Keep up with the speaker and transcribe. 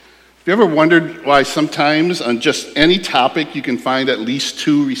You ever wondered why sometimes on just any topic you can find at least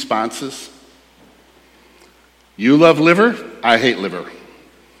two responses? You love liver, I hate liver.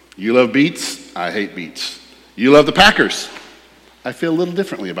 You love beets, I hate beets. You love the Packers, I feel a little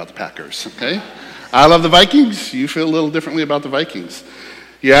differently about the Packers, okay? I love the Vikings, you feel a little differently about the Vikings.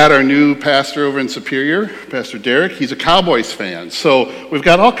 You had our new pastor over in Superior, Pastor Derek, he's a Cowboys fan. So we've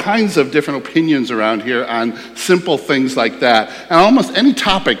got all kinds of different opinions around here on simple things like that. And almost any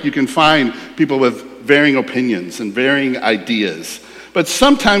topic you can find people with varying opinions and varying ideas. But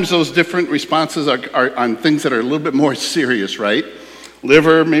sometimes those different responses are on things that are a little bit more serious, right?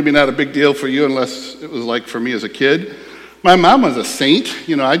 Liver, maybe not a big deal for you unless it was like for me as a kid. My mom was a saint.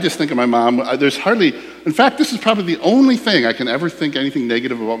 I just think of my mom. In fact, this is probably the only thing I can ever think anything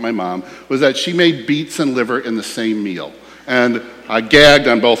negative about my mom, was that she made beets and liver in the same meal. And I gagged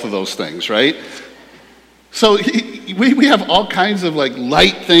on both of those things, right? So we have all kinds of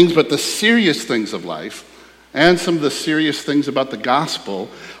light things, but the serious things of life and some of the serious things about the gospel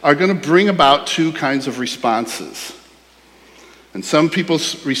are going to bring about two kinds of responses. And some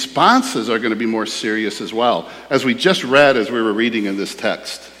people's responses are going to be more serious as well, as we just read as we were reading in this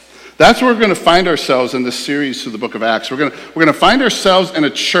text. That's where we're going to find ourselves in this series through the book of Acts. We're going to find ourselves in a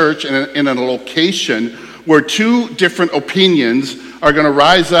church, in a location where two different opinions are going to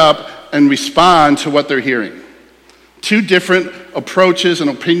rise up and respond to what they're hearing. Two different approaches and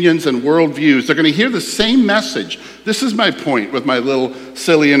opinions and worldviews. They're going to hear the same message. This is my point with my little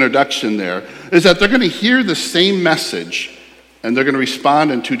silly introduction there, is that they're going to hear the same message, and they're going to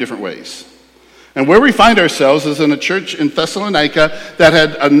respond in two different ways. And where we find ourselves is in a church in Thessalonica that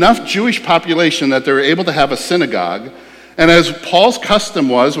had enough Jewish population that they were able to have a synagogue. And as Paul's custom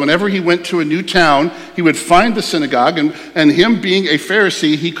was, whenever he went to a new town, he would find the synagogue, and him being a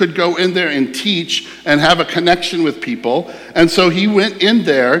Pharisee, he could go in there and teach and have a connection with people. And so he went in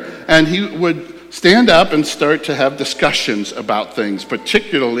there, and he would stand up and start to have discussions about things,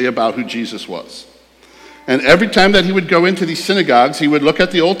 particularly about who Jesus was. And every time that he would go into these synagogues, he would look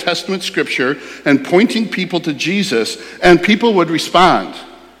at the Old Testament scripture and pointing people to Jesus, and people would respond.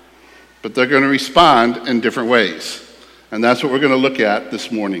 But they're going to respond in different ways. And that's what we're going to look at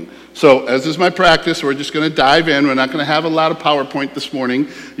this morning. So, as is my practice, we're just going to dive in. We're not going to have a lot of PowerPoint this morning.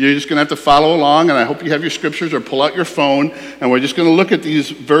 You're just going to have to follow along, and I hope you have your scriptures or pull out your phone. And we're just going to look at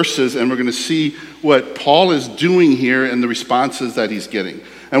these verses, and we're going to see what Paul is doing here and the responses that he's getting.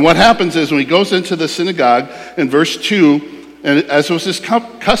 And what happens is when he goes into the synagogue in verse 2, and as was his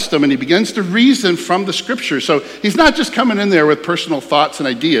custom, and he begins to reason from the scriptures. So he's not just coming in there with personal thoughts and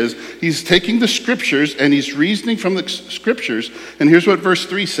ideas. He's taking the scriptures and he's reasoning from the scriptures. And here's what verse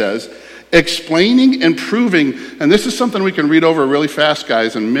 3 says: explaining and proving, and this is something we can read over really fast,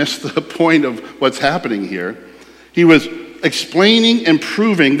 guys, and miss the point of what's happening here. He was explaining and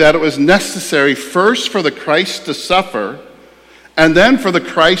proving that it was necessary first for the Christ to suffer, and then for the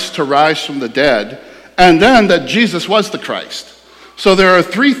Christ to rise from the dead, and then that Jesus was the Christ. So there are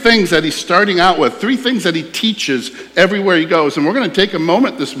three things that he's starting out with, three things that he teaches everywhere he goes. And we're going to take a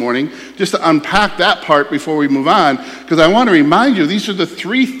moment this morning just to unpack that part before we move on, because I want to remind you, these are the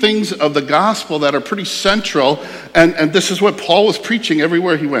three things of the gospel that are pretty central, and this is what Paul was preaching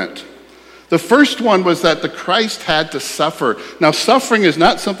everywhere he went. The first one was that the Christ had to suffer. Now, suffering is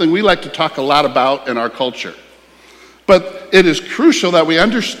not something we like to talk a lot about in our culture. But it is crucial that we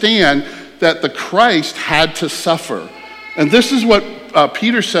understand that the Christ had to suffer. And this is what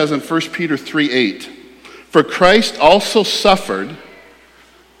Peter says in 1 Peter 3:8. For Christ also suffered,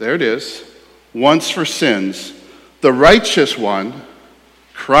 there it is, once for sins, the righteous one,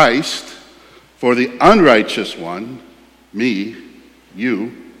 Christ, for the unrighteous one, me,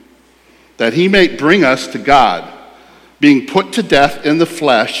 you, that he may bring us to God, being put to death in the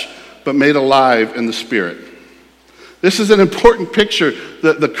flesh, but made alive in the spirit. This is an important picture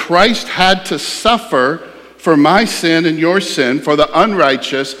that the Christ had to suffer for my sin and your sin, for the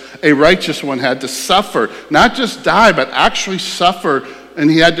unrighteous. A righteous one had to suffer, not just die, but actually suffer, and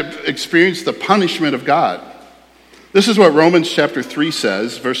he had to experience the punishment of God. This is what Romans chapter 3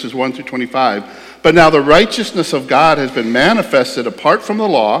 says, verses 1 through 25. But now the righteousness of God has been manifested apart from the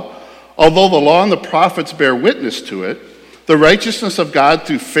law, although the law and the prophets bear witness to it, the righteousness of God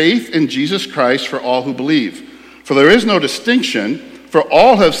through faith in Jesus Christ for all who believe. For there is no distinction, for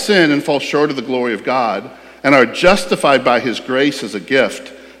all have sinned and fall short of the glory of God, and are justified by his grace as a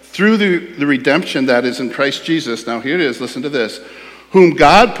gift, through the redemption that is in Christ Jesus. Now here it is, listen to this. Whom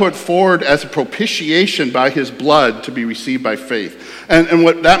God put forward as a propitiation by his blood to be received by faith. And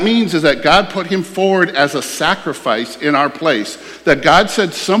what that means is that God put him forward as a sacrifice in our place. That God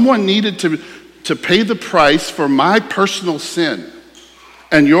said someone needed to pay the price for my personal sin.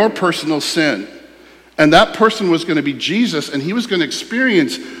 and your personal sin. And that person was going to be Jesus, and he was going to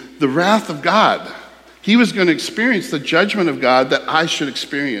experience the wrath of God. He was going to experience the judgment of God that I should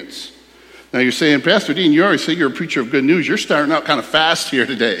experience. Now you're saying, Pastor Dean, you always say you're a preacher of good news. You're starting out kind of fast here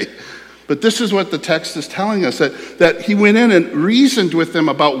today. But this is what the text is telling us, that he went in and reasoned with them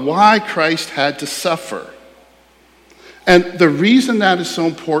about why Christ had to suffer. And the reason that is so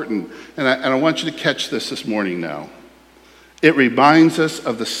important, and I want you to catch this morning now, it reminds us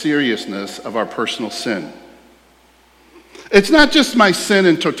of the seriousness of our personal sin. It's not just my sin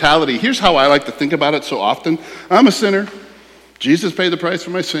in totality. Here's how I like to think about it so often. I'm a sinner. Jesus paid the price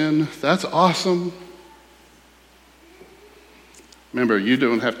for my sin. That's awesome. Remember, you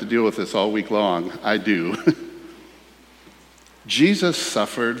don't have to deal with this all week long. I do. Jesus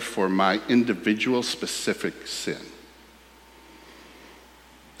suffered for my individual specific sin.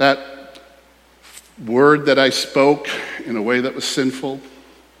 That word that I spoke in a way that was sinful,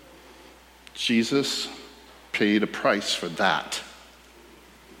 Jesus paid a price for that.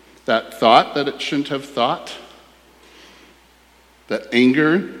 That thought that it shouldn't have thought, that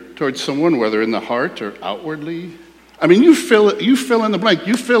anger towards someone, whether in the heart or outwardly. I mean, you fill in the blank.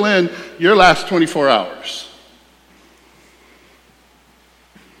 You fill in your last 24 hours.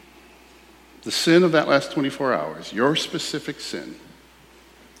 The sin of that last 24 hours, your specific sin,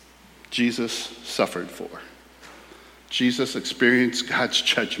 Jesus suffered for. Jesus experienced God's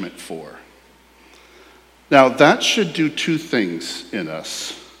judgment for. Now, that should do two things in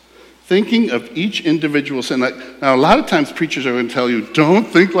us. Thinking of each individual sin. Now, a lot of times preachers are going to tell you, don't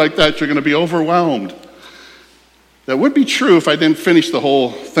think like that, you're going to be overwhelmed. That would be true if I didn't finish the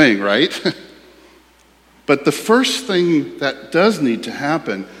whole thing, right? But the first thing that does need to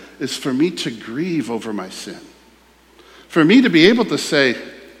happen is for me to grieve over my sin. For me to be able to say,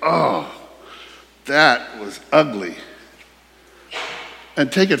 oh, that was ugly.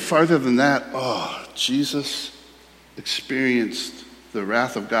 And take it farther than that. Oh, Jesus experienced the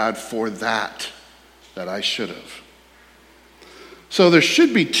wrath of God for that I should have. So there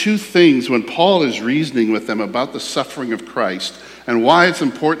should be two things when Paul is reasoning with them about the suffering of Christ and why it's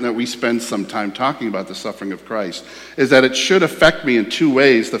important that we spend some time talking about the suffering of Christ, is that it should affect me in two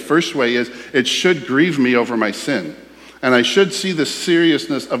ways. The first way is it should grieve me over my sin. And I should see the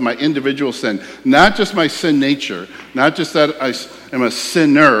seriousness of my individual sin, not just my sin nature, not just that I am a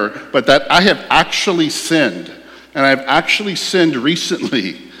sinner, but that I have actually sinned. And I've actually sinned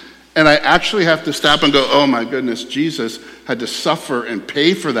recently. And I actually have to stop and go, oh my goodness, Jesus had to suffer and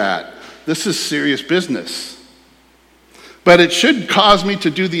pay for that. This is serious business. But it should cause me to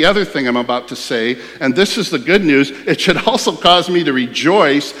do the other thing I'm about to say, and this is the good news. It should also cause me to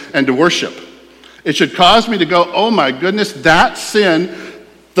rejoice and to worship. It should cause me to go, oh my goodness, that sin,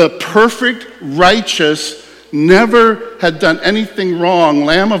 the perfect, righteous, never had done anything wrong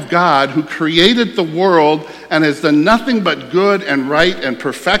Lamb of God who created the world and has done nothing but good and right and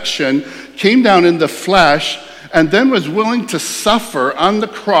perfection, came down in the flesh and then was willing to suffer on the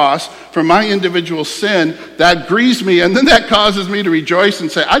cross for my individual sin. That grieves me, and then that causes me to rejoice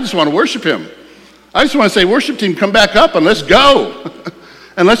and say, I just want to worship him. I just want to say, worship team, come back up and let's go.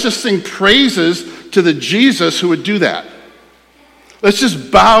 And let's just sing praises to the Jesus who would do that. Let's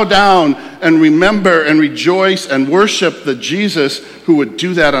just bow down and remember and rejoice and worship the Jesus who would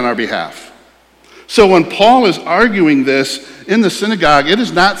do that on our behalf. So when Paul is arguing this in the synagogue, it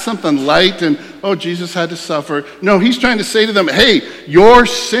is not something light and, oh, Jesus had to suffer. No, he's trying to say to them, hey, your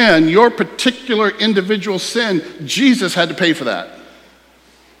sin, your particular individual sin, Jesus had to pay for that.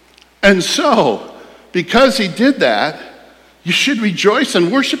 And so, because he did that, you should rejoice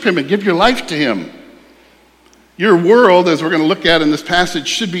and worship him and give your life to him. Your world, as we're going to look at in this passage,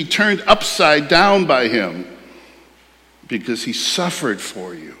 should be turned upside down by him because he suffered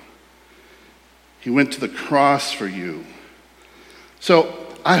for you. He went to the cross for you. So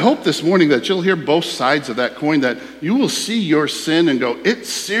I hope this morning that you'll hear both sides of that coin, that you will see your sin and go, it's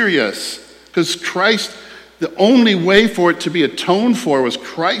serious. Because Christ, the only way for it to be atoned for was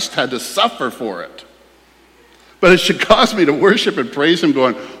Christ had to suffer for it. But it should cause me to worship and praise him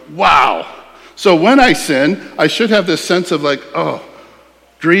going, wow. So when I sin, I should have this sense of like, oh,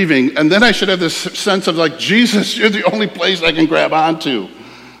 grieving. And then I should have this sense of like, Jesus, you're the only place I can grab onto.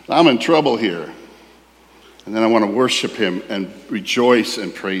 I'm in trouble here. And then I want to worship him and rejoice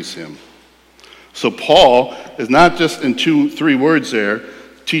and praise him. So Paul is not just in 2-3 words there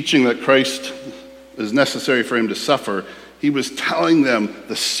teaching that Christ is necessary for him to suffer. He was telling them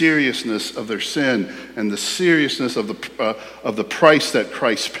the seriousness of their sin and the seriousness of the price that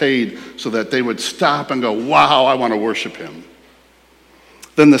Christ paid so that they would stop and go, wow, I want to worship him.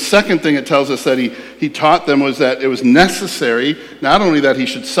 Then the second thing it tells us that he taught them was that it was necessary, not only that he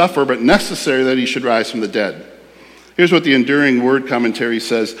should suffer, but necessary that he should rise from the dead. Here's what the Enduring Word Commentary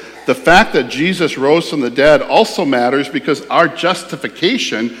says. The fact that Jesus rose from the dead also matters because our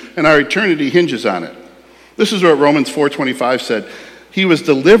justification and our eternity hinges on it. This is what Romans 4:25 said. He was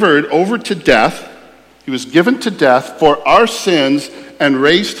delivered over to death. He was given to death for our sins and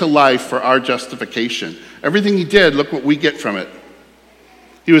raised to life for our justification. Everything he did, look what we get from it.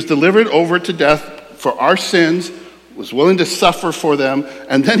 He was delivered over to death for our sins, was willing to suffer for them,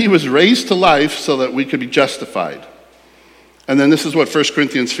 and then he was raised to life so that we could be justified. And then this is what 1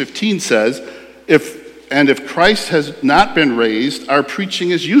 Corinthians 15 says, if Christ has not been raised, our preaching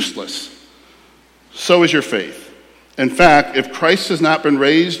is useless. So is your faith. In fact, if Christ has not been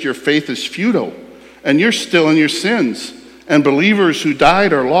raised, your faith is futile, and you're still in your sins, and believers who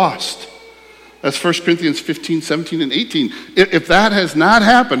died are lost. That's 1 Corinthians 15, 17, and 18. If that has not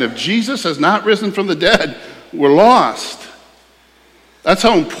happened, if Jesus has not risen from the dead, we're lost. That's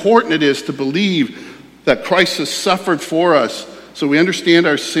how important it is to believe that Christ has suffered for us so we understand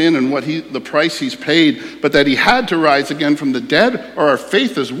our sin and the price he's paid, but that he had to rise again from the dead or our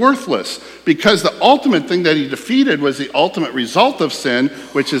faith is worthless, because the ultimate thing that he defeated was the ultimate result of sin,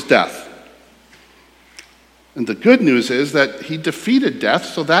 which is death. And the good news is that he defeated death,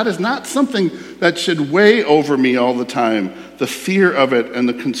 so that is not something that should weigh over me all the time, the fear of it and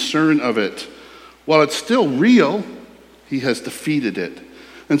the concern of it. While it's still real, he has defeated it.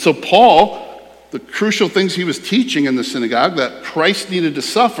 And so Paul, the crucial things he was teaching in the synagogue, that Christ needed to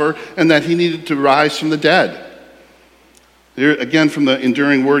suffer and that he needed to rise from the dead. Here again from the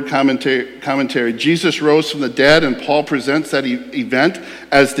Enduring Word commentary, Jesus rose from the dead, and Paul presents that event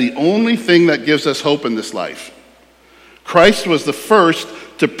as the only thing that gives us hope in this life. Christ was the first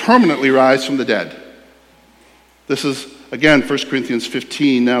to permanently rise from the dead. This is, again, 1 Corinthians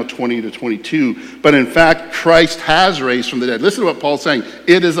 15, now 20 to 22. But in fact, Christ has raised from the dead. Listen to what Paul's saying.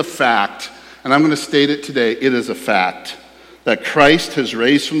 It is a fact, and I'm going to state it today. It is a fact that Christ has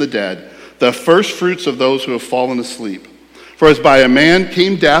raised from the dead, the first fruits of those who have fallen asleep. For as by a man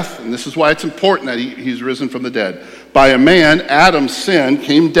came death, and this is why it's important that he's risen from the dead. By a man, Adam's sin,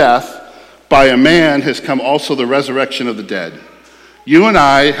 came death. By a man has come also the resurrection of the dead. You and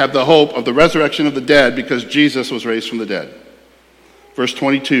I have the hope of the resurrection of the dead because Jesus was raised from the dead. Verse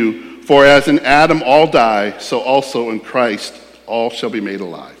 22, for as in Adam all die, so also in Christ all shall be made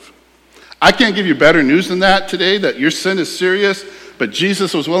alive. I can't give you better news than that today, that your sin is serious, but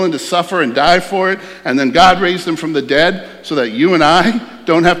Jesus was willing to suffer and die for it, and then God raised him from the dead so that you and I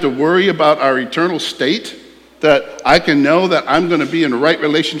don't have to worry about our eternal state, that I can know that I'm going to be in a right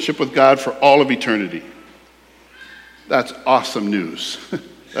relationship with God for all of eternity. That's awesome news.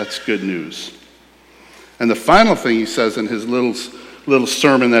 That's good news. And the final thing he says in his little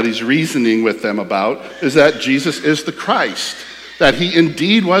sermon that he's reasoning with them about is that Jesus is the Christ. That he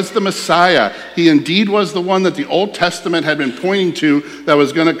indeed was the Messiah. He indeed was the one that the Old Testament had been pointing to that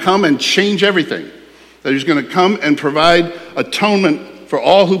was going to come and change everything. That he was going to come and provide atonement for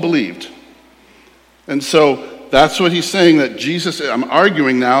all who believed. And so that's what he's saying, that Jesus, I'm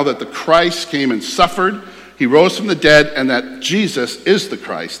arguing now that the Christ came and suffered, he rose from the dead, and that Jesus is the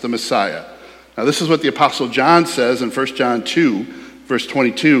Christ, the Messiah. Now this is what the Apostle John says in 1 John 2, Verse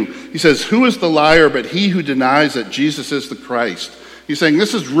 22, he says, who is the liar but he who denies that Jesus is the Christ? He's saying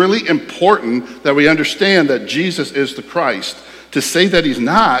this is really important that we understand that Jesus is the Christ. To say that he's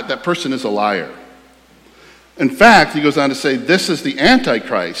not, that person is a liar. In fact, he goes on to say, this is the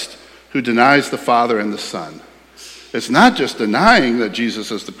Antichrist who denies the Father and the Son. It's not just denying that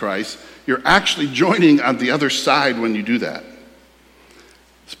Jesus is the Christ, you're actually joining on the other side when you do that.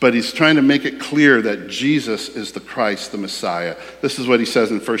 But he's trying to make it clear that Jesus is the Christ, the Messiah. This is what he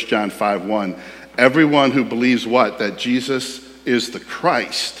says in 1 John 5:1. Everyone who believes what? That Jesus is the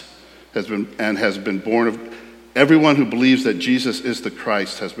Christ has been born of. Everyone who believes that Jesus is the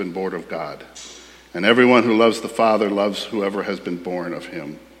Christ has been born of God. And everyone who loves the Father loves whoever has been born of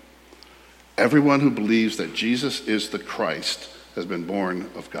him. Everyone who believes that Jesus is the Christ has been born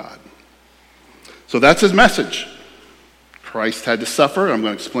of God. So that's his message. Christ had to suffer. I'm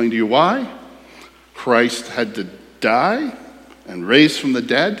going to explain to you why. Christ had to die and raise from the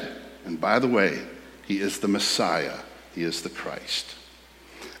dead. And by the way, he is the Messiah. He is the Christ.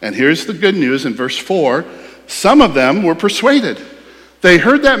 And here's the good news in verse 4. Some of them were persuaded. They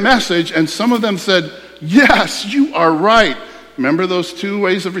heard that message, and some of them said, yes, you are right. Remember those two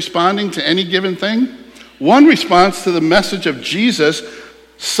ways of responding to any given thing? One response to the message of Jesus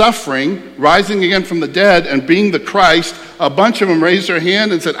suffering, rising again from the dead, and being the Christ. A bunch of them raised their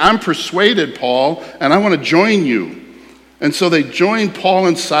hand and said, I'm persuaded, Paul, and I want to join you. And so they joined Paul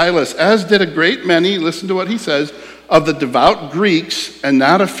and Silas, as did a great many, listen to what he says, of the devout Greeks and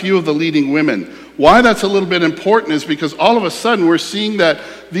not a few of the leading women. Why that's a little bit important is because all of a sudden we're seeing that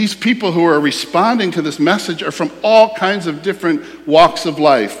these people who are responding to this message are from all kinds of different walks of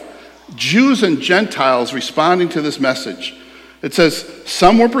life. Jews and Gentiles responding to this message. It says,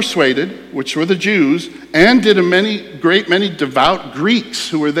 some were persuaded, which were the Jews, and did a great many devout Greeks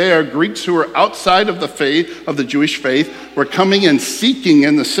who were there. Greeks who were outside of the faith, of the Jewish faith, were coming and seeking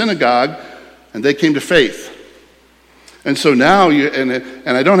in the synagogue, and they came to faith. And so now, and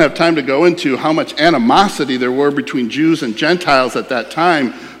I don't have time to go into how much animosity there were between Jews and Gentiles at that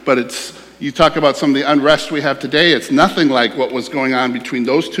time, but you talk about some of the unrest we have today, it's nothing like what was going on between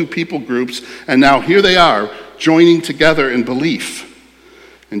those two people groups, and now here they are, joining together in belief,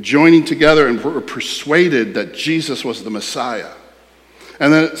 and joining together and were persuaded that Jesus was the Messiah.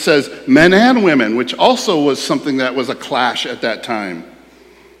 And then it says men and women, which also was something that was a clash at that time.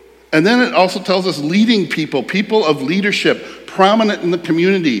 And then it also tells us leading people of leadership, prominent in the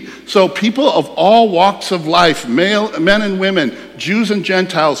community. So people of all walks of life, men and women, Jews and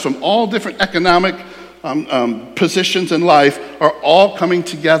Gentiles from all different economic positions in life are all coming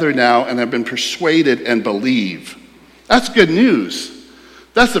together now and have been persuaded and believe. That's good news.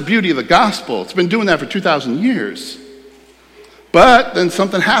 That's the beauty of the gospel. It's been doing that for 2,000 years. But then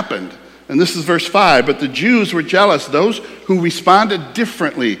something happened. And this is verse 5. But the Jews were jealous, those who responded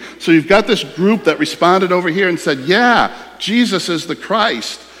differently. So you've got this group that responded over here and said, yeah, Jesus is the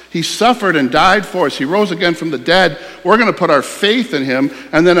Christ. He suffered and died for us. He rose again from the dead. We're going to put our faith in him.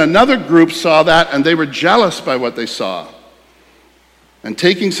 And then another group saw that, and they were jealous by what they saw. And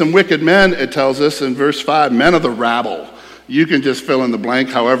taking some wicked men, it tells us in verse 5, men of the rabble. You can just fill in the blank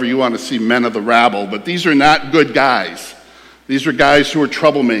however you want to see men of the rabble. But these are not good guys. These are guys who are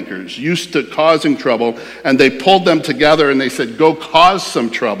troublemakers, used to causing trouble. And they pulled them together and they said, go cause some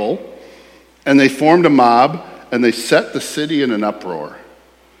trouble. And they formed a mob, and they set the city in an uproar.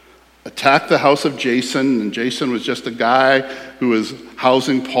 Attacked the house of Jason, and Jason was just a guy who was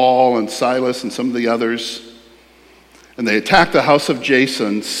housing Paul and Silas and some of the others. And they attacked the house of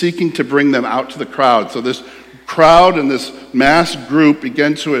Jason, seeking to bring them out to the crowd. So this crowd and this mass group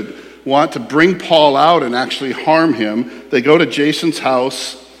began to want to bring Paul out and actually harm him. They go to Jason's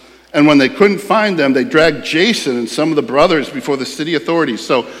house, and when they couldn't find them, they dragged Jason and some of the brothers before the city authorities.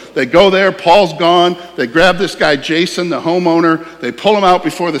 So they go there, Paul's gone, they grab this guy Jason, the homeowner, they pull him out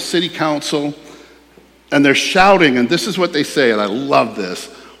before the city council, and they're shouting, and this is what they say, and I love this.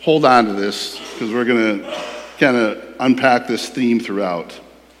 Hold on to this, because we're going to kind of unpack this theme throughout.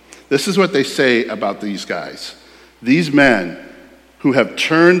 This is what they say about these guys. These men who have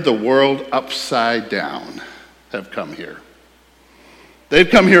turned the world upside down have come here. They've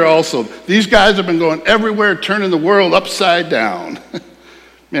come here also. These guys have been going everywhere, turning the world upside down.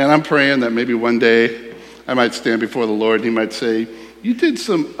 Man, I'm praying that maybe one day I might stand before the Lord and he might say, you did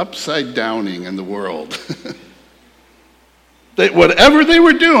some upside downing in the world. Whatever they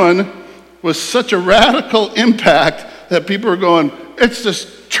were doing was such a radical impact that people are going, it's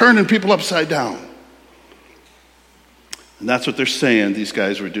just turning people upside down. And that's what they're saying these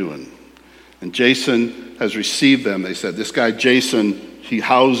guys were doing. And Jason has received them. They said, this guy Jason, he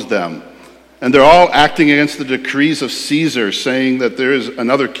housed them. And they're all acting against the decrees of Caesar, saying that there is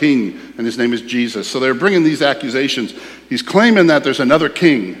another king, and his name is Jesus. So they're bringing these accusations. He's claiming that there's another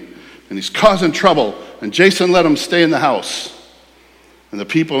king, and he's causing trouble. And Jason let him stay in the house. And the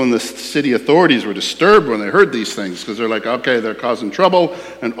people in the city authorities were disturbed when they heard these things, because they're like, okay, they're causing trouble,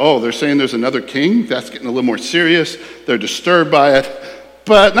 and they're saying there's another king? That's getting a little more serious. They're disturbed by it,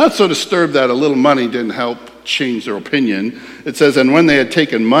 but not so disturbed that a little money didn't help change their opinion. It says, and when they had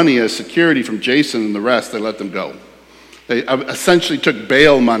taken money as security from Jason and the rest, they let them go. They essentially took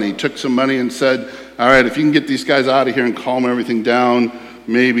bail money, took some money and said, all right, if you can get these guys out of here and calm everything down,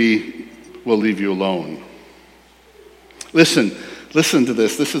 maybe we'll leave you alone. Listen to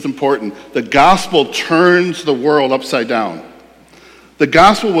this. This is important. The gospel turns the world upside down. The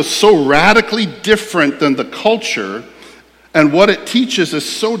gospel was so radically different than the culture, and what it teaches is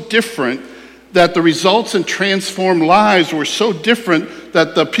so different that the results in transformed lives were so different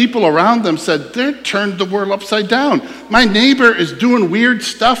that the people around them said, they turned the world upside down. My neighbor is doing weird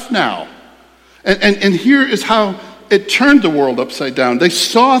stuff now. And here is how it turned the world upside down. They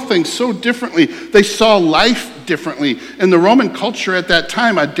saw things so differently. They saw life differently. In the Roman culture at that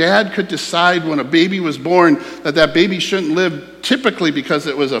time, a dad could decide when a baby was born that baby shouldn't live, typically because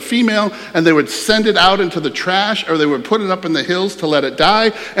it was a female, and they would send it out into the trash, or they would put it up in the hills to let it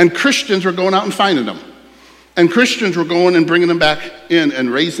die, and Christians were going out and finding them. And Christians were going and bringing them back in and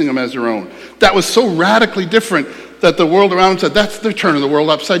raising them as their own. That was so radically different. that the world around them said, they're turning the world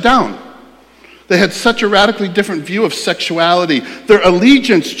upside down. They had such a radically different view of sexuality. Their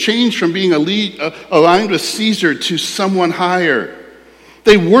allegiance changed from being aligned with Caesar to someone higher.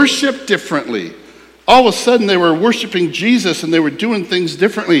 They worshiped differently. All of a sudden, they were worshiping Jesus and they were doing things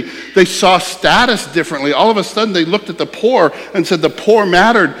differently. They saw status differently. All of a sudden, they looked at the poor and said the poor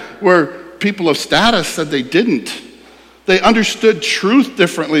mattered, where people of status said they didn't. They understood truth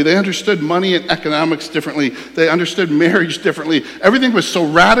differently. They understood money and economics differently. They understood marriage differently. Everything was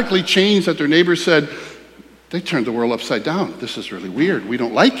so radically changed that their neighbors said, they turned the world upside down. This is really weird. We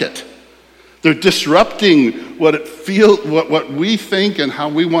don't like it. They're disrupting what we think and how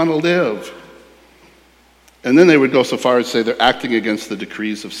we want to live. And then they would go so far as to say they're acting against the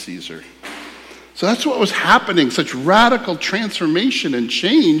decrees of Caesar. So that's what was happening, such radical transformation and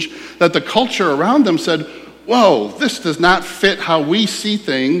change that the culture around them said, whoa, this does not fit how we see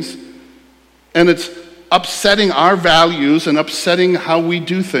things, and it's upsetting our values and upsetting how we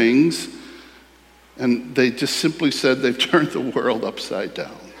do things. And they just simply said they've turned the world upside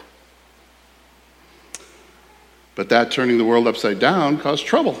down. But that turning the world upside down caused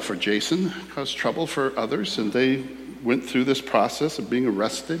trouble for Jason, caused trouble for others, and they went through this process of being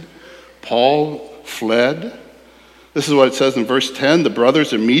arrested. Paul fled. This is what it says in verse 10. The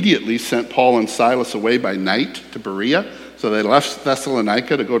brothers immediately sent Paul and Silas away by night to Berea. So they left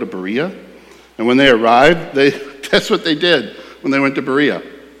Thessalonica to go to Berea. And when they arrived, that's what they did when they went to Berea.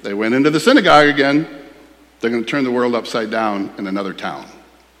 They went into the synagogue again. They're going to turn the world upside down in another town.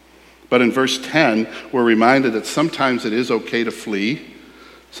 But in verse 10, we're reminded that sometimes it is okay to flee.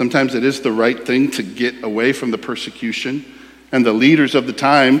 Sometimes it is the right thing to get away from the persecution. And the leaders of the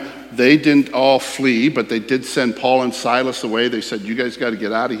time, they didn't all flee, but they did send Paul and Silas away. They said, you guys got to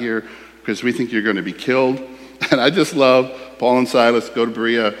get out of here because we think you're going to be killed. And I just love Paul and Silas go to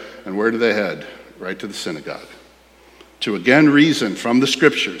Berea, and where do they head? Right to the synagogue. To again reason from the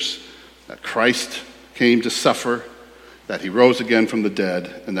scriptures that Christ came to suffer, that he rose again from the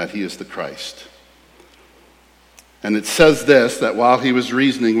dead, and that he is the Christ. And it says this, that while he was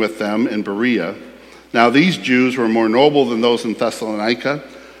reasoning with them in Berea, now these Jews were more noble than those in Thessalonica.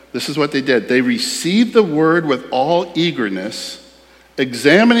 This is what they did. They received the word with all eagerness,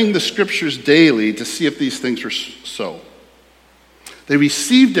 examining the scriptures daily to see if these things were so. They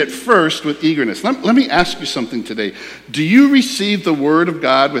received it first with eagerness. Let me ask you something today. Do you receive the word of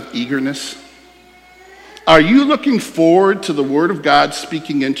God with eagerness? Are you looking forward to the word of God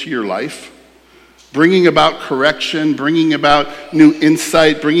speaking into your life? Bringing about correction, bringing about new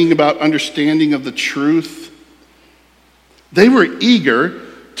insight, bringing about understanding of the truth? They were eager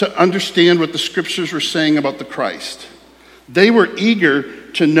to understand what the scriptures were saying about the Christ. They were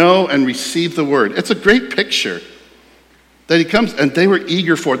eager to know and receive the word. It's a great picture that he comes, and they were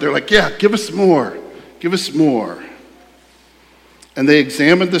eager for it. They're like, yeah, give us more. Give us more. And they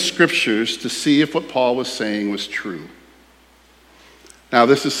examined the scriptures to see if what Paul was saying was true. Now,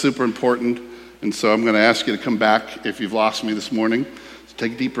 this is super important, and so I'm going to ask you to come back if you've lost me this morning. So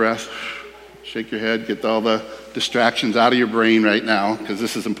take a deep breath, shake your head, get all the distractions out of your brain right now, because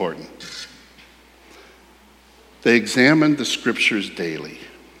this is important. They examined the scriptures daily.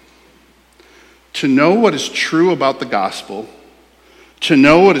 To know what is true about the gospel, to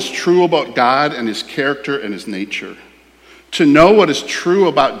know what is true about God and his character and his nature, to know what is true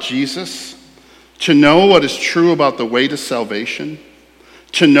about Jesus, to know what is true about the way to salvation,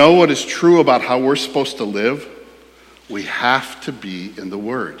 to know what is true about how we're supposed to live, we have to be in the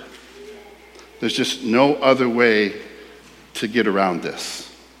Word. There's just no other way to get around this.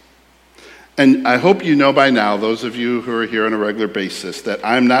 And I hope you know by now, those of you who are here on a regular basis, that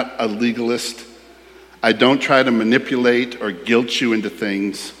I'm not a legalist. I don't try to manipulate or guilt you into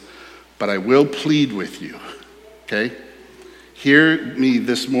things, but I will plead with you, okay? Hear me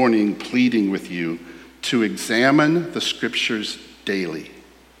this morning pleading with you to examine the scriptures daily.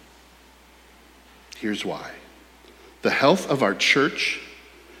 Here's why. The health of our church,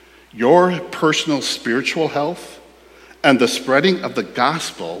 your personal spiritual health, and the spreading of the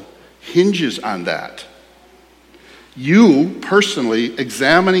gospel hinges on that. You personally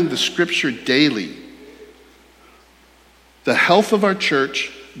examining the scripture daily. The health of our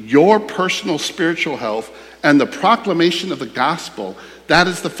church, your personal spiritual health, and the proclamation of the gospel, that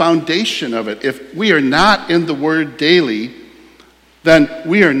is the foundation of it. If we are not in the word daily, then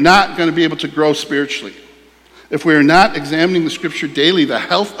we are not going to be able to grow spiritually. If we are not examining the scripture daily, the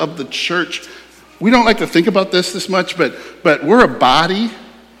health of the church, we don't like to think about this much, but we're a body.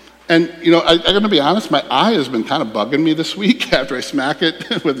 And, you know, I'm going to be honest, my eye has been kind of bugging me this week after I smack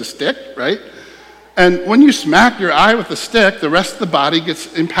it with a stick, right? And when you smack your eye with a stick, the rest of the body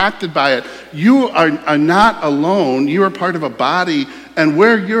gets impacted by it. You are not alone. You are part of a body, and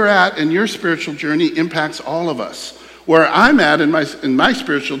where you're at in your spiritual journey impacts all of us. Where I'm at in my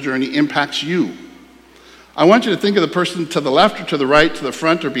spiritual journey impacts you. I want you to think of the person to the left or to the right, to the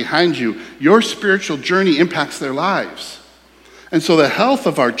front or behind you. Your spiritual journey impacts their lives. And so the health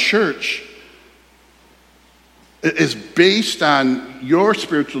of our church is based on your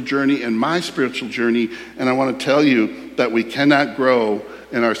spiritual journey and my spiritual journey. And I want to tell you that we cannot grow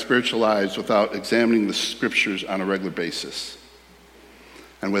in our spiritual lives without examining the scriptures on a regular basis.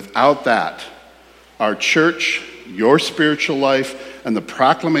 And without that, our church, your spiritual life, and the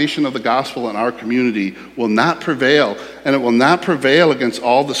proclamation of the gospel in our community will not prevail. And it will not prevail against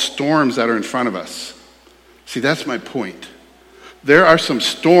all the storms that are in front of us. See, that's my point. There are some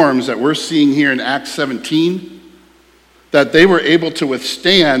storms that we're seeing here in Acts 17 that they were able to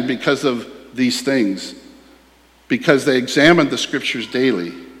withstand because of these things, because they examined the scriptures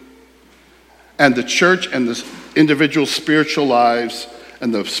daily. And the church and the individual spiritual lives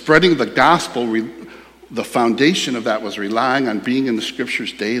and the spreading of the gospel, the foundation of that was relying on being in the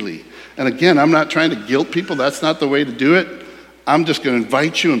scriptures daily. And again, I'm not trying to guilt people. That's not the way to do it. I'm just going to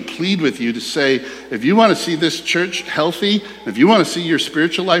invite you and plead with you to say, if you want to see this church healthy, if you want to see your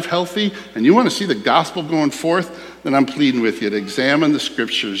spiritual life healthy, and you want to see the gospel going forth, then I'm pleading with you to examine the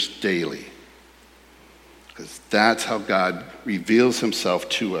scriptures daily. Because that's how God reveals himself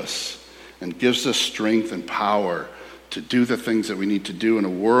to us and gives us strength and power to do the things that we need to do in a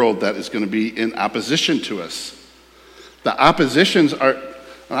world that is going to be in opposition to us. The oppositions are,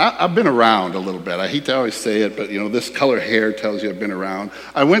 I've been around a little bit. I hate to always say it, but this color hair tells you I've been around.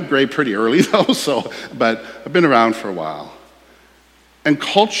 I went gray pretty early though, but I've been around for a while. And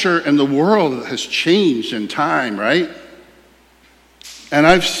culture and the world has changed in time, right? And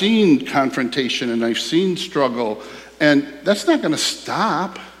I've seen confrontation and I've seen struggle, and that's not going to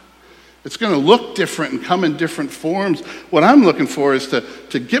stop. It's going to look different and come in different forms. What I'm looking for is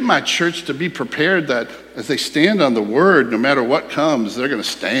to get my church to be prepared that as they stand on the word, no matter what comes, they're going to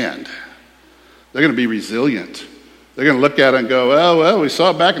stand. They're going to be resilient. They're going to look at it and go, well, we saw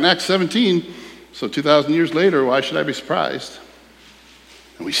it back in Acts 17, so 2,000 years later, why should I be surprised?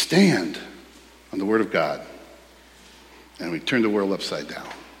 And we stand on the word of God, and we turn the world upside down.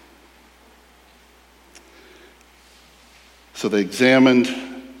 So they examined,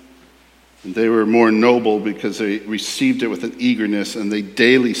 and they were more noble because they received it with an eagerness, and they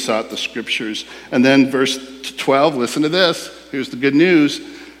daily sought the scriptures. And then verse 12, listen to this. Here's the good news.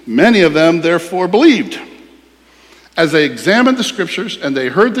 Many of them therefore believed. As they examined the scriptures and they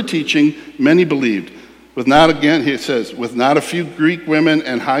heard the teaching, many believed. With not a few Greek women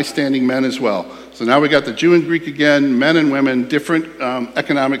and high-standing men as well. So now we got the Jew and Greek again, men and women, different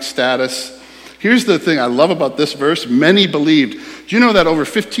economic status. Here's the thing I love about this verse. Many believed. Do you know that over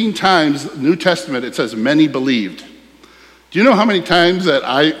 15 times in the New Testament it says many believed? Do you know how many times that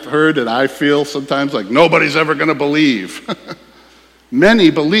I've heard and I feel sometimes like nobody's ever going to believe?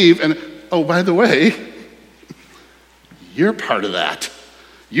 Many believe, and oh, by the way, you're part of that.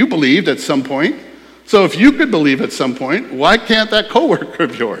 You believed at some point. So if you could believe at some point, why can't that coworker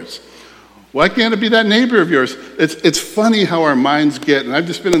of yours? Why can't it be that neighbor of yours? It's funny how our minds get, and I've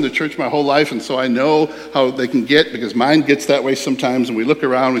just been in the church my whole life, and so I know how they can get, because mine gets that way sometimes, and we look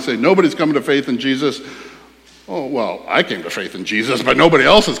around and we say, nobody's coming to faith in Jesus. Oh, well, I came to faith in Jesus, but nobody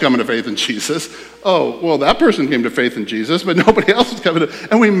else is coming to faith in Jesus. Oh, well, that person came to faith in Jesus, but nobody else is coming to,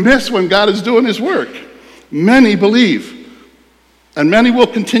 and we miss when God is doing his work. Many believe, and many will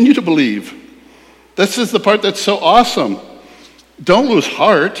continue to believe. This is the part that's so awesome. Don't lose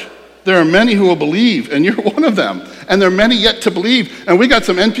heart. There are many who will believe, and you're one of them. And there are many yet to believe. And we got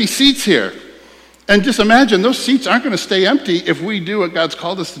some empty seats here. And just imagine, those seats aren't going to stay empty if we do what God's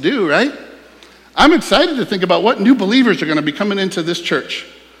called us to do, right? I'm excited to think about what new believers are going to be coming into this church.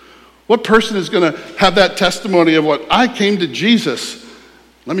 What person is going to have that testimony of what I came to Jesus.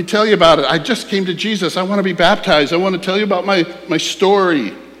 Let me tell you about it. I just came to Jesus. I want to be baptized. I want to tell you about my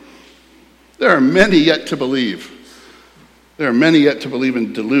story. There are many yet to believe. There are many yet to believe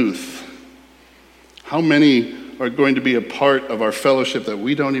in Duluth. How many are going to be a part of our fellowship that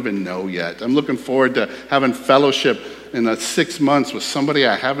we don't even know yet? I'm looking forward to having fellowship in 6 months with somebody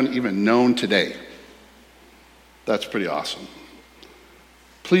I haven't even known today. That's pretty awesome.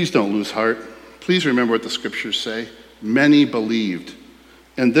 Please don't lose heart. Please remember what the scriptures say. Many believed.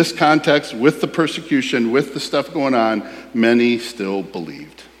 In this context, with the persecution, with the stuff going on, many still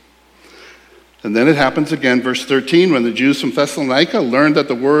believed. And then it happens again, verse 13, when the Jews from Thessalonica learned that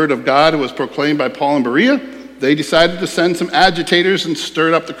the word of God was proclaimed by Paul and Berea, they decided to send some agitators and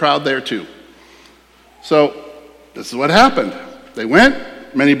stirred up the crowd there too. So this is what happened. They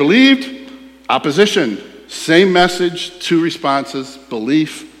went, many believed, opposition. Same message, two responses,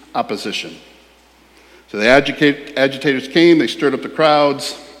 belief, opposition. So the agitators came, they stirred up the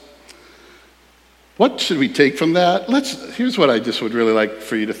crowds. What should we take from that? Here's what I just would really like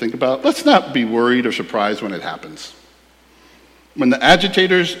for you to think about. Let's not be worried or surprised when it happens. When the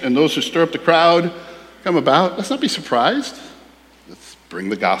agitators and those who stir up the crowd come about, let's not be surprised. Let's bring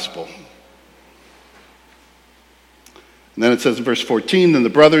the gospel. And then it says in verse 14, then the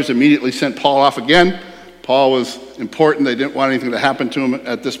brothers immediately sent Paul off again. Paul was important. They didn't want anything to happen to him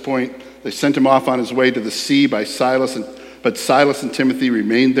at this point. They sent him off on his way to the sea by Silas, but Silas and Timothy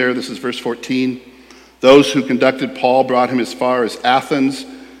remained there. This is verse 14. Those who conducted Paul brought him as far as Athens,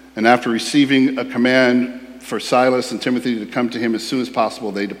 and after receiving a command for Silas and Timothy to come to him as soon as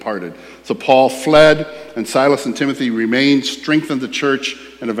possible, they departed. So Paul fled, and Silas and Timothy remained, strengthened the church,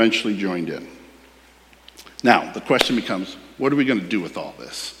 and eventually joined in. Now, the question becomes, what are we going to do with all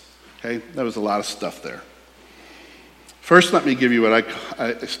this? Okay, that was a lot of stuff there. First, let me give you what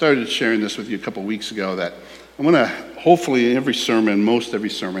I started sharing this with you a couple weeks ago, that I'm going to, hopefully every sermon, most every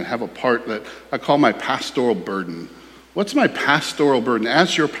sermon, have a part that I call my pastoral burden. What's my pastoral burden?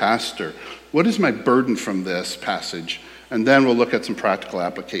 As your pastor, what is my burden from this passage? And then we'll look at some practical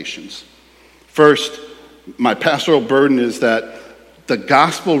applications. First, my pastoral burden is that the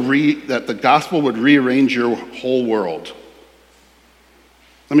gospel would rearrange your whole world.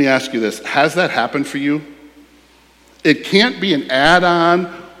 Let me ask you this. Has that happened for you? It can't be an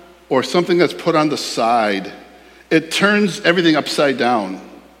add-on or something that's put on the side. It turns everything upside down.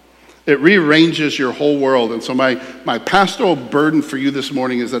 It rearranges your whole world. And so my pastoral burden for you this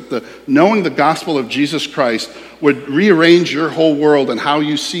morning is that knowing the gospel of Jesus Christ would rearrange your whole world and how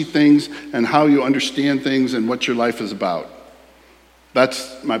you see things and how you understand things and what your life is about.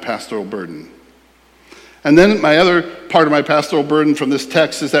 That's my pastoral burden. And then my other part of my pastoral burden from this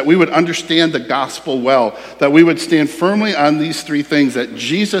text is that we would understand the gospel well, that we would stand firmly on these three things, that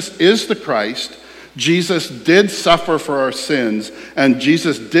Jesus is the Christ, Jesus did suffer for our sins, and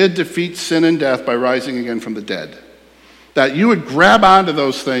Jesus did defeat sin and death by rising again from the dead. That you would grab onto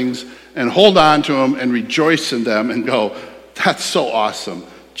those things and hold on to them and rejoice in them and go, that's so awesome.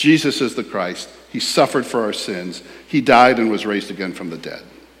 Jesus is the Christ. He suffered for our sins. He died and was raised again from the dead.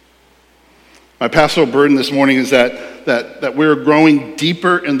 My pastoral burden this morning is that we're growing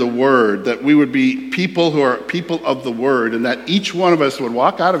deeper in the Word, that we would be people who are people of the Word, and that each one of us would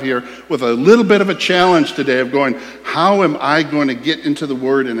walk out of here with a little bit of a challenge today of going, how am I going to get into the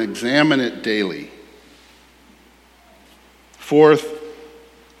Word and examine it daily? Fourth,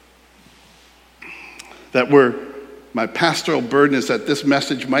 my pastoral burden is that this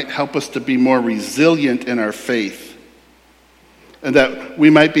message might help us to be more resilient in our faith, and that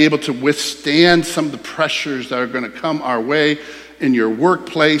we might be able to withstand some of the pressures that are going to come our way in your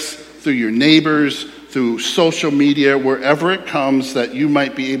workplace, through your neighbors, through social media, wherever it comes, that you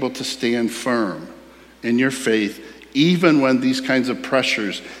might be able to stand firm in your faith, even when these kinds of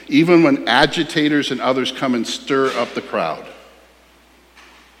pressures, even when agitators and others come and stir up the crowd.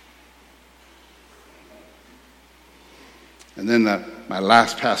 And then my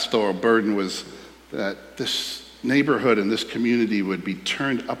last pastoral burden was that this neighborhood and this community would be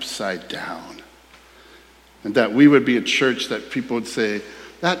turned upside down. And that we would be a church that people would say,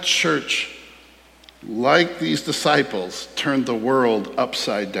 that church, like these disciples, turned the world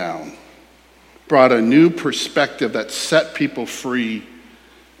upside down. Brought a new perspective that set people free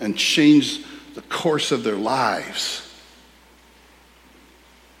and changed the course of their lives.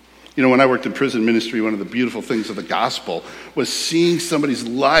 You know, when I worked in prison ministry, one of the beautiful things of the gospel was seeing somebody's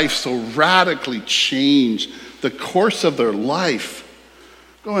life so radically change, the course of their life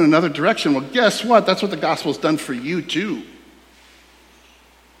go in another direction. Well, guess what? That's what the gospel's done for you too.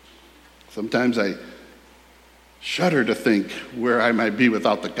 Sometimes I shudder to think where I might be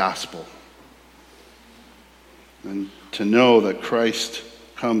without the gospel. And to know that Christ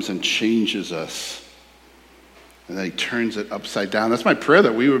comes and changes us, and that he turns it upside down. That's my prayer,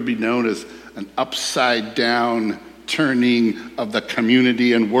 that we would be known as an upside down turning of the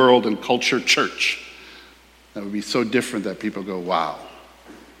community and world and culture church. That would be so different that people go, wow,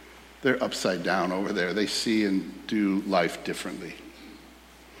 they're upside down over there. They see and do life differently.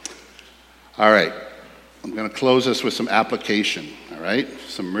 All right, I'm going to close this with some application, all right?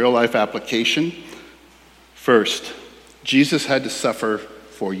 Some real life application. First, Jesus had to suffer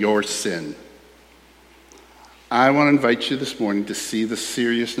for your sin. I want to invite you this morning to see the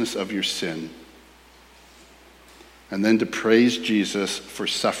seriousness of your sin, and then to praise Jesus for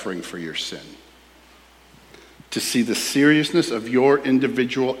suffering for your sin. To see the seriousness of your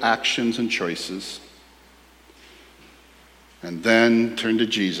individual actions and choices, and then turn to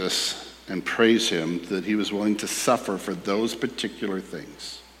Jesus and praise him that he was willing to suffer for those particular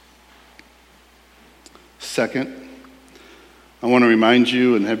things. Second, I want to remind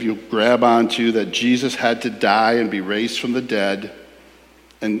you and have you grab onto that Jesus had to die and be raised from the dead,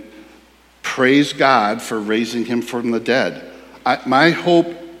 and praise God for raising him from the dead. My hope,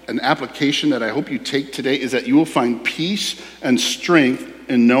 an application that I hope you take today, is that you will find peace and strength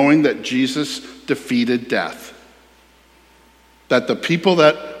in knowing that Jesus defeated death. That the people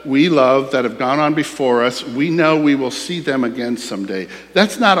that we love that have gone on before us, we know we will see them again someday.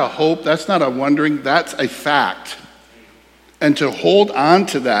 That's not a hope, that's not a wondering, that's a fact. And to hold on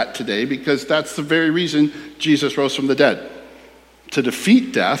to that today, because that's the very reason Jesus rose from the dead. To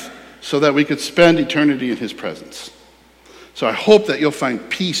defeat death so that we could spend eternity in his presence. So I hope that you'll find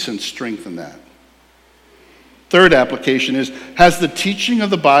peace and strength in that. Third application is, has the teaching of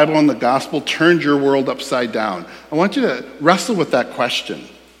the Bible and the gospel turned your world upside down? I want you to wrestle with that question.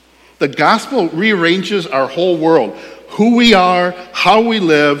 The gospel rearranges our whole world. Who we are, how we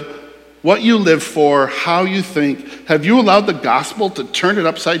live, what you live for, how you think. Have you allowed the gospel to turn it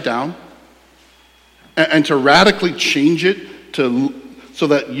upside down? And to radically change it so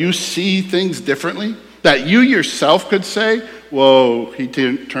that you see things differently? That you yourself could say, whoa, he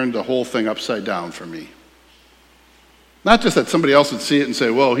turned the whole thing upside down for me. Not just that somebody else would see it and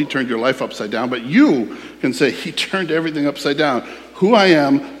say, whoa, he turned your life upside down, but you can say, he turned everything upside down. Who I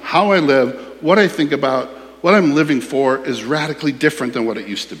am, how I live, what I think about, what I'm living for is radically different than what it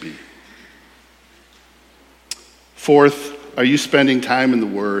used to be. Fourth, are you spending time in the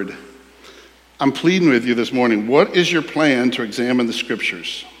Word? I'm pleading with you this morning. What is your plan to examine the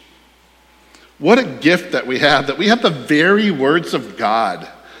Scriptures? What a gift that we have the very words of God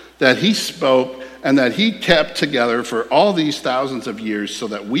that he spoke and that he kept together for all these thousands of years so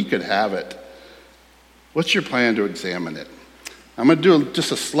that we could have it. What's your plan to examine it? I'm going to do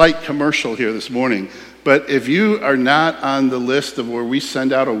just a slight commercial here this morning. But if you are not on the list of where we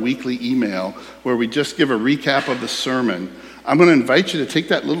send out a weekly email where we just give a recap of the sermon, I'm going to invite you to take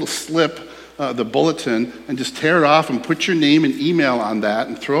that little slip, the bulletin, and just tear it off and put your name and email on that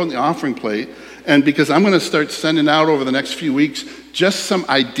and throw it in the offering plate. And because I'm going to start sending out over the next few weeks just some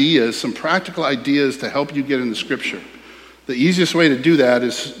ideas, some practical ideas to help you get into Scripture. The easiest way to do that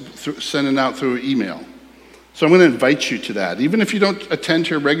is sending out through email. So I'm going to invite you to that. Even if you don't attend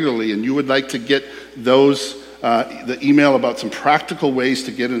here regularly and you would like to get the email about some practical ways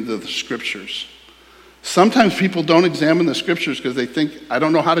to get into the Scriptures. Sometimes people don't examine the Scriptures because they think, I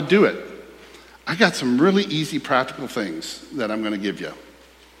don't know how to do it. I got some really easy practical things that I'm going to give you.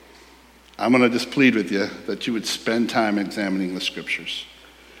 I'm going to just plead with you that you would spend time examining the Scriptures.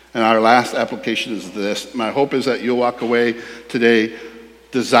 And our last application is this. My hope is that you'll walk away today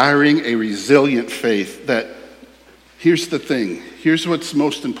desiring a resilient faith. That here's the thing. Here's what's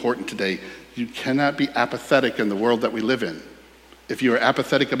most important today. You cannot be apathetic in the world that we live in. If you are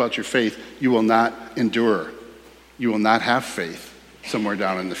apathetic about your faith, you will not endure. You will not have faith somewhere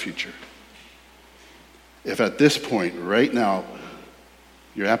down in the future. If at this point, right now,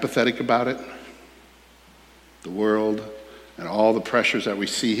 you're apathetic about it, the world, and all the pressures that we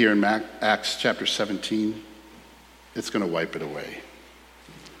see here in Acts chapter 17, it's going to wipe it away.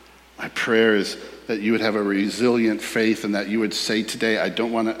 My prayer is that you would have a resilient faith and that you would say today, I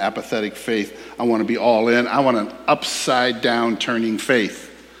don't want an apathetic faith. I want to be all in. I want an upside down turning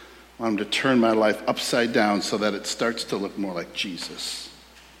faith. I want him to turn my life upside down so that it starts to look more like Jesus.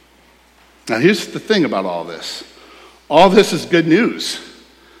 Now here's the thing about all this. All this is good news.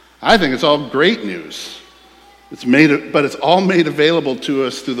 I think it's all great news. But it's all made available to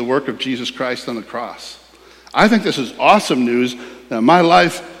us through the work of Jesus Christ on the cross. I think this is awesome news that my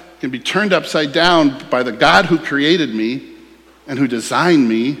life can be turned upside down by the God who created me and who designed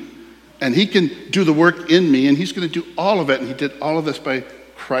me, and he can do the work in me, and he's going to do all of it, and he did all of this by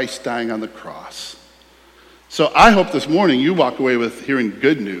Christ dying on the cross. So I hope this morning you walk away with hearing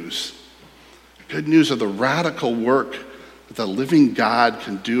good news of the radical work that the living God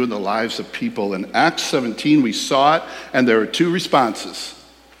can do in the lives of people. In Acts 17, we saw it, and there were two responses.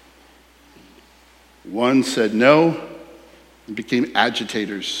 One said no and became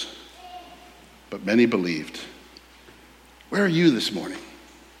agitators, but many believed. Where are you this morning?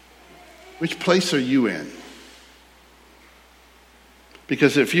 Which place are you in?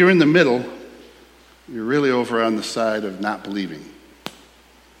 Because if you're in the middle, you're really over on the side of not believing.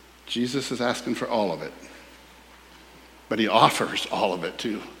 Jesus is asking for all of it. But he offers all of it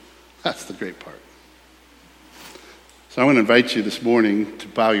too. That's the great part. So I want to invite you this morning to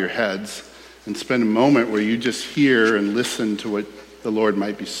bow your heads and spend a moment where you just hear and listen to what the Lord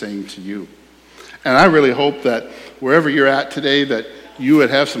might be saying to you. And I really hope that wherever you're at today, that you would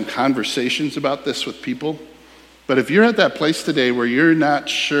have some conversations about this with people. But if you're at that place today where you're not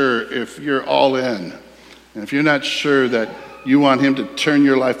sure if you're all in, and if you're not sure that you want him to turn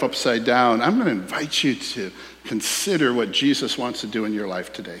your life upside down, I'm going to invite you to consider what Jesus wants to do in your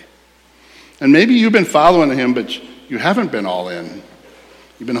life today. And maybe you've been following him, but you haven't been all in.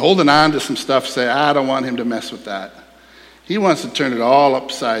 You've been holding on to some stuff, say, I don't want him to mess with that. He wants to turn it all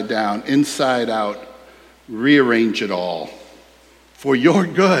upside down, inside out, rearrange it all for your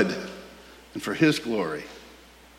good and for his glory.